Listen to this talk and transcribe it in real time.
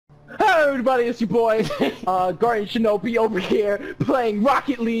everybody, it's your boy, Guardian Shinobi over here playing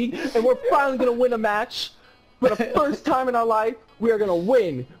Rocket League, and we're finally gonna win a match. For the first time in our life, we are gonna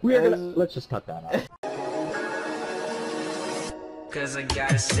win. We are gonna. Let's just cut that out. 'Cause I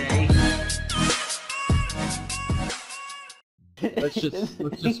gotta say. Let's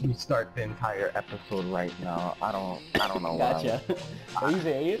just restart the entire episode right now. I don't know. Gotcha. Are you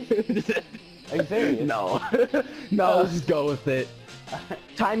serious? Are you serious? No. No, let's just go with it.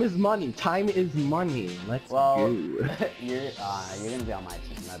 Time is money. Time is money. Let's go. you're gonna be on my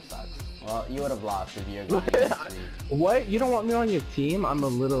team. That sucks. Well, you would have lost if you're going to What? You don't want me on your team? I'm a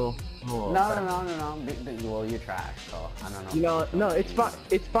little... No. Well, you're trash, so I don't know. You know, no, it's fine.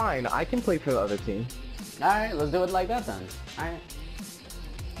 It's fine. I can play for the other team. Alright, let's do it like that then. Alright.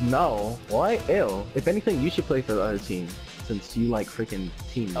 No. What? Ew. If anything, you should play for the other team. Since you like freaking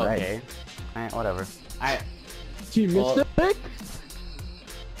Team Red. Okay. Alright, whatever. Alright. Team Mystic?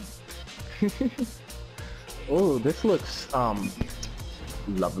 Oh, this looks,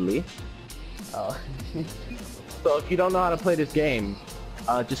 lovely. Oh. So if you don't know how to play this game,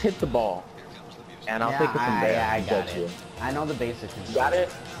 just hit the ball. And I'll take it from there. Yeah, I got it. I know the basics. You got it?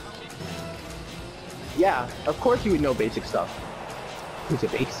 Yeah, of course you would know basic stuff. Who's a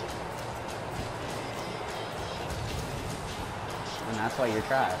basic? And that's why you're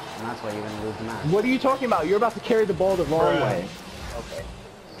trash. And that's why you're gonna lose the match. What are you talking about? You're about to carry the ball the wrong way. Okay.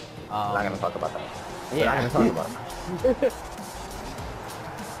 We're not gonna talk about that. Yeah. We're not gonna talk about that.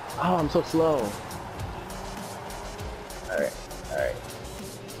 Oh, I'm so slow. Alright, alright.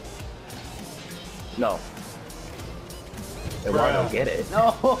 No. Eduardo, get it.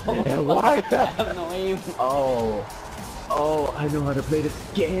 No! Why? I have no aim. Oh. Oh, I know how to play this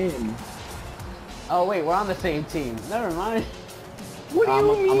game. Oh wait, we're on the same team. Never mind. What do you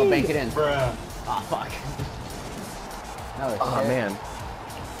mean? I'm gonna bank it in. Bruh. Oh fuck. No, Oh shit. man.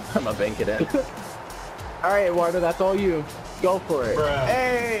 I'm gonna bank it in. Alright, Eduardo, that's all you. Go for it. Bruh.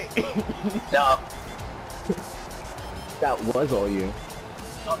 Hey! No. That was all you.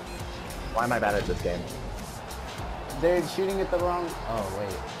 Oh. Why am I bad at this game? They're shooting it the wrong... Oh,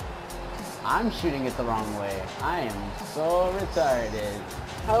 wait. I'm shooting it the wrong way. I am so retarded.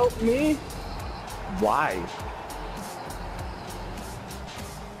 Help me? Why?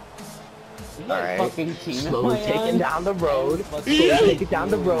 Alright. Fucking team. Slowly take it down the road. Slowly take it down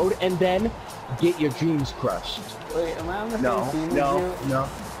the road, and then get your dreams crushed. Wait, am I on the same team with you? No.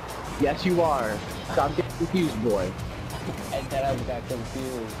 Yes, you are. Stop getting confused, boy. I said I got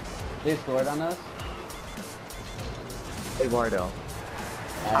confused. They scored on us? Eduardo.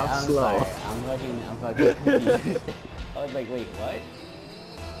 I'm slow. Sorry. I'm fucking confused. I was like, wait,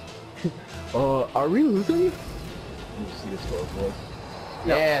 what? Are we losing? Let me see the score, boys.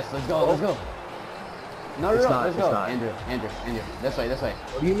 No. Yes, let's go, let's go. No, It's no, not, let's it's go. not. Andrew. This way.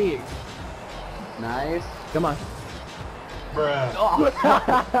 What do you mean? Nice. Come on. Bruh.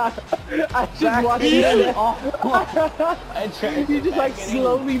 I just watched you. I tried You just like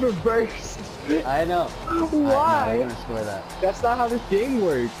slowly reversed. I know. Why? I'm gonna score that. That's not how this game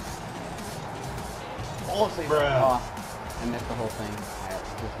works. Oh, I missed the whole thing. Alright,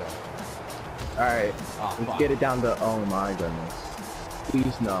 let's go. Alright, Oh, let's fuck. get it down to... Oh my goodness.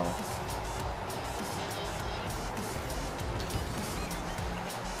 Please no.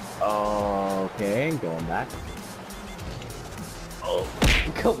 Okay, going back. Oh,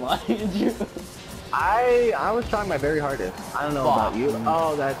 come on, Andrew. I was trying my very hardest. I don't know about you.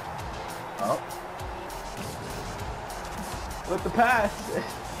 Oh, that... Oh. With the pass.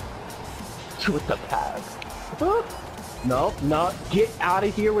 With the pass. No, no. Get out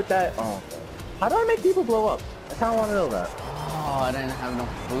of here with that. Oh. How do I make people blow up? I kind of want to know that. Oh, I didn't have no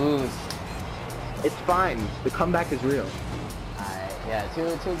boost. It's fine. The comeback is real. Alright, yeah,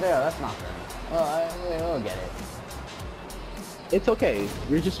 2-0. That's not fair. Well, we'll get it. It's okay.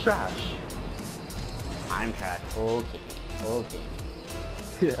 You're just trash. I'm trash. Okay.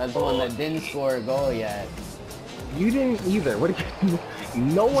 That's the one that didn't score a goal yet. You didn't either. What?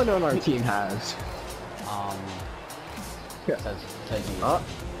 No one on our team has. Says you. Oh,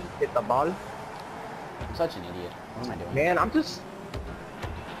 hit the ball. I'm such an idiot. What am I doing? Man, I'm just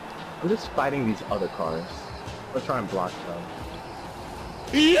fighting these other cars. Let's try and block them.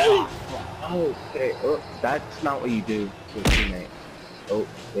 Oh, okay. Oh, that's not what you do to a teammate. Oh,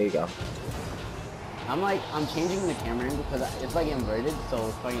 there you go. I'm changing the camera angle because it's like inverted, so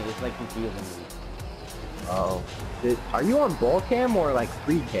it's like confusing me. Oh. Are you on ball cam or like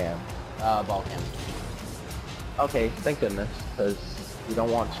free cam? Ball cam. Okay, thank goodness, because we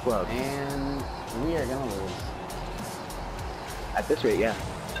don't want scrubs. And we are gonna lose. At this rate, yeah.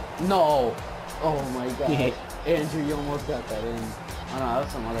 No! Oh my god. Andrew, you almost got that in. Oh no, that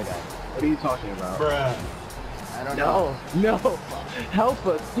was some other guy. What are you talking about? Bruh. I don't know. No, no, help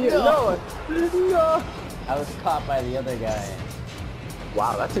us, yeah, No. no. I was caught by the other guy.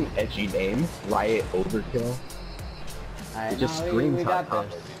 Wow, that's an edgy name. Riot Overkill. Alright, It just no, screams we got hot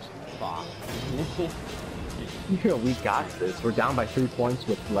this. Fuck. Yeah, we got this. We're down by 3 points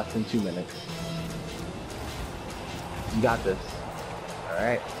with less than 2 minutes. You got this.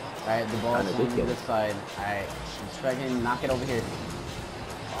 Alright. Alright, the ball's Kinda on did get this it. side. Alright, let's try and knock it over here.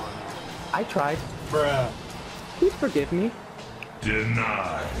 I tried. Bruh. Please forgive me.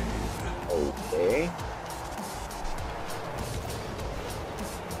 Denied. Okay.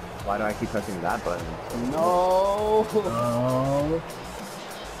 Why do I keep pressing that button? No! Oh.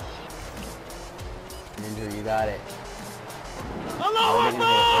 Andrew, you got it. Allah We're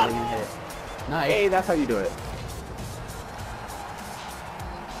gonna hit it. Nice. Hey, that's how you do it.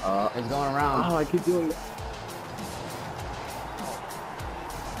 It's going around. Oh, I keep doing that.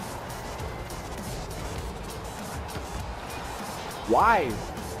 Why?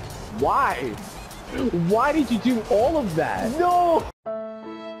 Why? Why did you do all of that? No!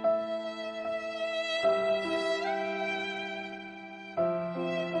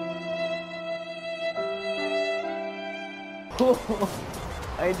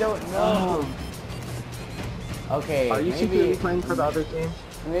 I don't know. Okay, Are you secretly playing for the other team?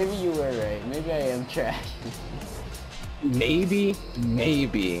 maybe you were right. Maybe I am trash. Maybe.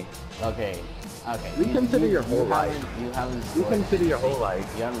 Maybe. Okay. Okay. We consider your whole life. You haven't You scored consider your anything. whole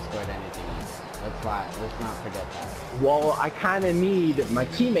life. You haven't scored anything yet. Let's not forget that. Well, I kind of need my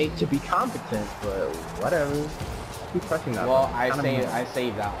teammate to be competent, but whatever. Keep pressing that. Well, button. I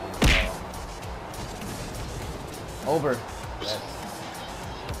saved that one. So. Over. Yes.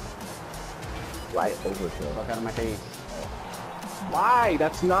 Right overkill. Fuck out of my face. Why?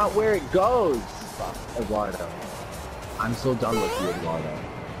 That's not where it goes. Fuck. Eduardo. I'm so done with you, Eduardo.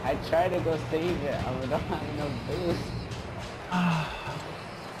 I tried to go save it. I don't have no boost.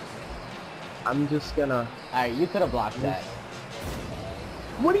 I'm just gonna... Alright, you could have blocked that.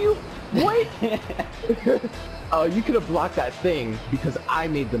 What do you... Wait! Oh, you could have blocked that thing because I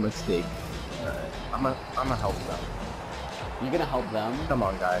made the mistake. Alright, I'm gonna help them. You're gonna help them? Come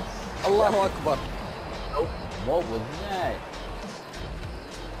on, guys. Allahu Akbar. Nope. What was that?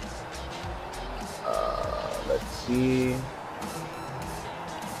 Let's see.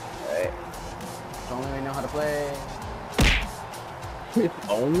 Alright. If only we know how to play. If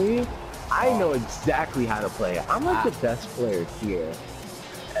only... I know exactly how to play. I'm like the best player here.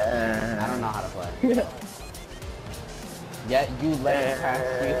 I don't know how to play. Yet you let it pass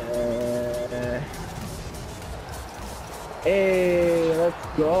you. Hey, let's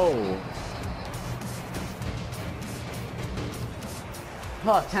go.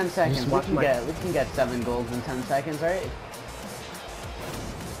 Oh, 10 seconds. Just We watch can get 7 goals in 10 seconds, right?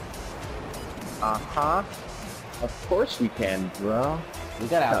 Uh-huh. Of course we can, bro. We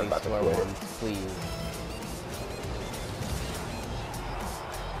gotta at Not least about to score quit. one, please.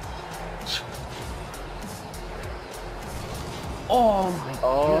 Oh my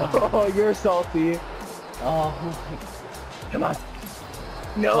god. Oh, you're salty. Oh my. Come on.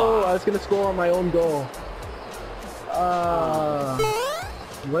 No, I was gonna score on my own goal.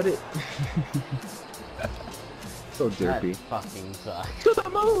 What it? So That derpy. fucking sucks. To the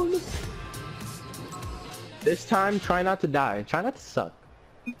moon. This time, try not to die. Try not to suck.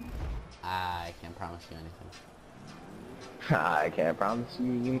 I can't promise you anything. I can't promise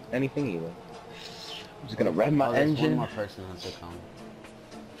you anything either. I'm just gonna rev my There's engine. one more person has to come.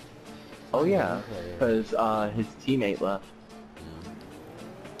 Oh yeah, Okay. because his teammate left.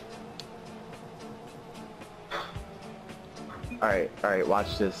 Alright,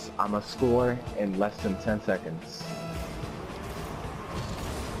 watch this. I'ma score in less than 10 seconds.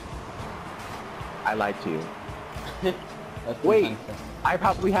 I lied to you. That's Wait, defensive. I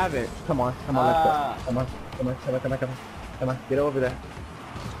probably haven't. Come on, let's go. Come on, get over there.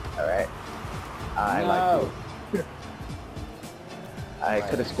 Alright. I lied to you. I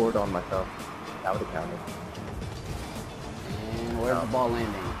could have scored on myself. That would have counted. And where's the ball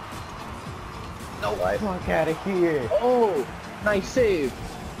landing? No, what? Fuck out of here. Oh, nice save.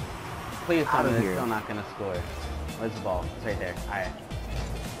 Please tell Outta me they're here. still not gonna score. Where's the ball? It's right there. Alright.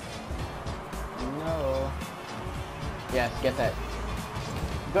 No. Yes, get that.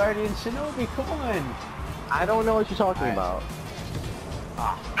 Guardian Shinobi, come on! I don't know what you're talking Alright.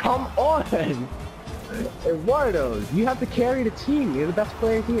 about. Come on! Eduardo, you have to carry the team. You're the best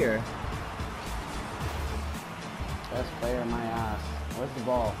player here. Best player in my ass. Where's the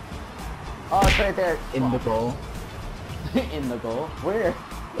ball? Oh, it's right there. In the goal. In the goal? Where?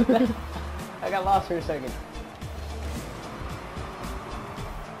 I got lost for a second.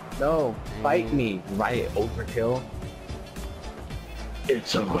 No, fight me. Riot overkill.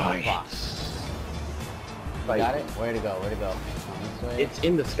 It's a riot. You got it? Where to go? Where to go? This way? It's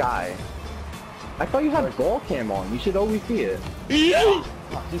in the sky. I thought you had ball cam on. You should always see it.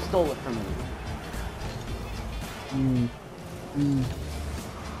 Fuck, he stole it from me.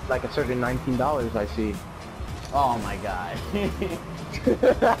 Like a certain $19 I see. Oh my god.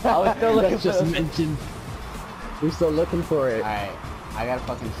 I was still looking That's for just the... mentioned. We're still looking for it. Alright, I gotta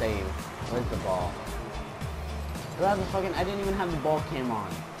fucking save. Where's the ball? I didn't even have the ball cam on.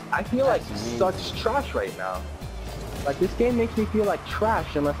 I feel like That's amazing. such trash right now. Like this game makes me feel like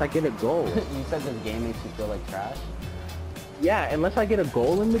trash unless I get a goal. You said this game makes you feel like trash? Yeah, unless I get a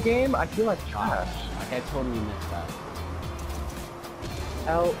goal in the game, I feel like trash. Like I totally missed that.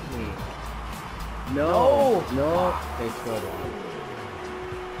 Help me. No. No. They scored one.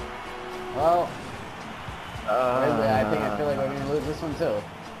 Well, I feel like we're gonna lose this one too.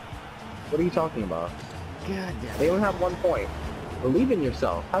 What are you talking about? God damn. They only have 1 point. Believe in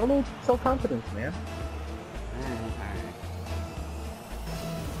yourself. Have a little self-confidence, man. Alright.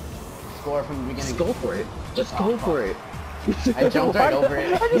 Score from the beginning. Just go for it. Just go for it. I jumped right over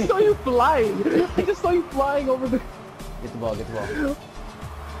it. I just saw you flying. I just saw you flying over the... Get the ball, get the ball.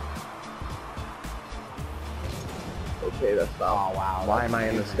 Okay, that's not... Oh wow. Why am I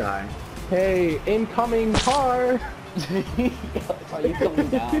in the sky? Hey, incoming car! I saw you coming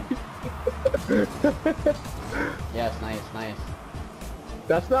down. Yes, nice.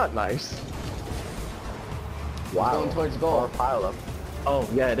 That's not nice. Wow. Going towards goal. Or pile up. Oh,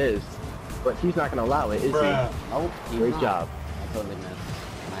 yeah, it is. But he's not gonna allow it, is he? Nope. he's Great not. job. I totally missed.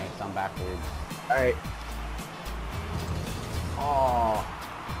 Nice, I'm backwards. Alright. Oh.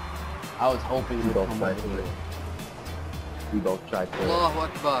 I was hoping We you'd both come tried over to. it. We both tried to. Allahu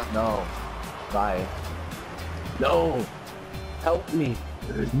Akbar. No. Bye. No! Help me!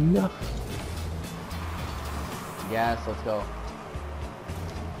 No! Yes, let's go.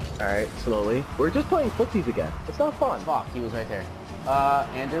 Alright, slowly. We're just playing footsies again. It's not fun. Fuck, he was right there.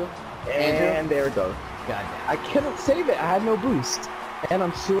 Andrew? And there it goes. God I couldn't save it. I had no boost. And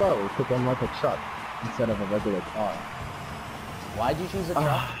I'm slow because I'm like a truck instead of a regular car. Why'd you choose a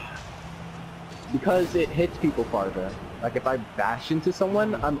truck? Because it hits people farther. Like if I bash into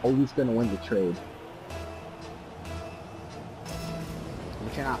someone, I'm always gonna win the trade.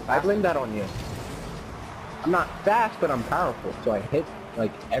 But you're not I fast. blame that on you. I'm not fast, but I'm powerful, so I hit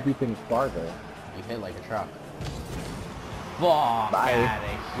like everything farther. You hit like a truck. Fuck Bye.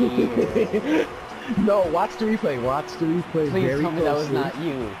 outta here. No, watch the replay. Watch the replay. Please very tell me that was closely. not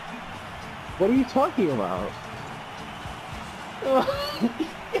you. What are you talking about?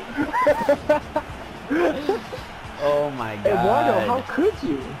 Oh my god. Eduardo, how could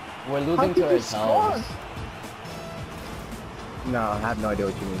you? We're How losing could to you ourselves. score? No, I have no idea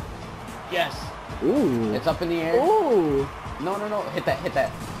what you mean. Yes. Ooh. It's up in the air. Ooh. No. Hit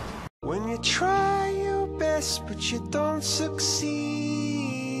that. When you try your best but you don't succeed.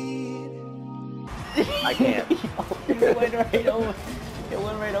 I can't. It went right over. It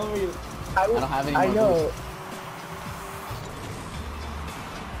went right over you. I don't have any more I know. boost.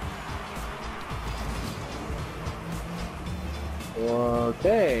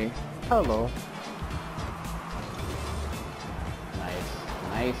 Okay. Hello.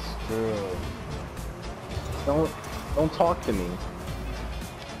 Nice through. Don't talk to me.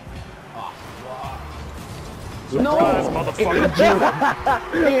 Oh, wow. No, motherfucker.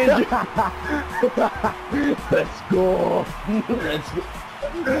 let's go. Let's go.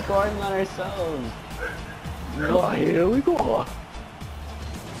 We're scoring on ourselves. Oh, here we go.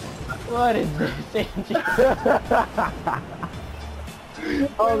 What is this, Angie?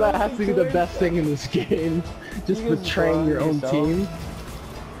 Oh, that has to be the best thing in this game. Just You guys betraying your own yourself. team.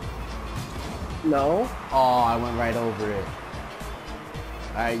 No. Oh, I went right over it.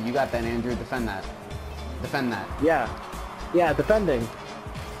 Alright, you got that, Andrew. Defend that. Defend that. Yeah. Yeah, defending.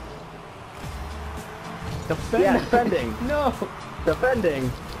 Defend Yeah, that. defending. No.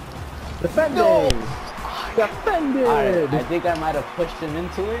 Defending. Defending. No. Defended. Alright, I think I might have pushed him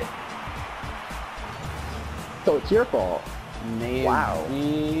into it. So it's your fault. Maybe. Wow.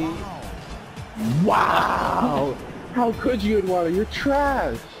 Wow. How could you, Eduardo? You're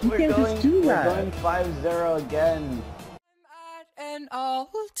trash. You can't just do that. We're going 5-0 again. An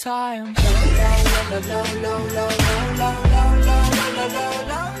all-time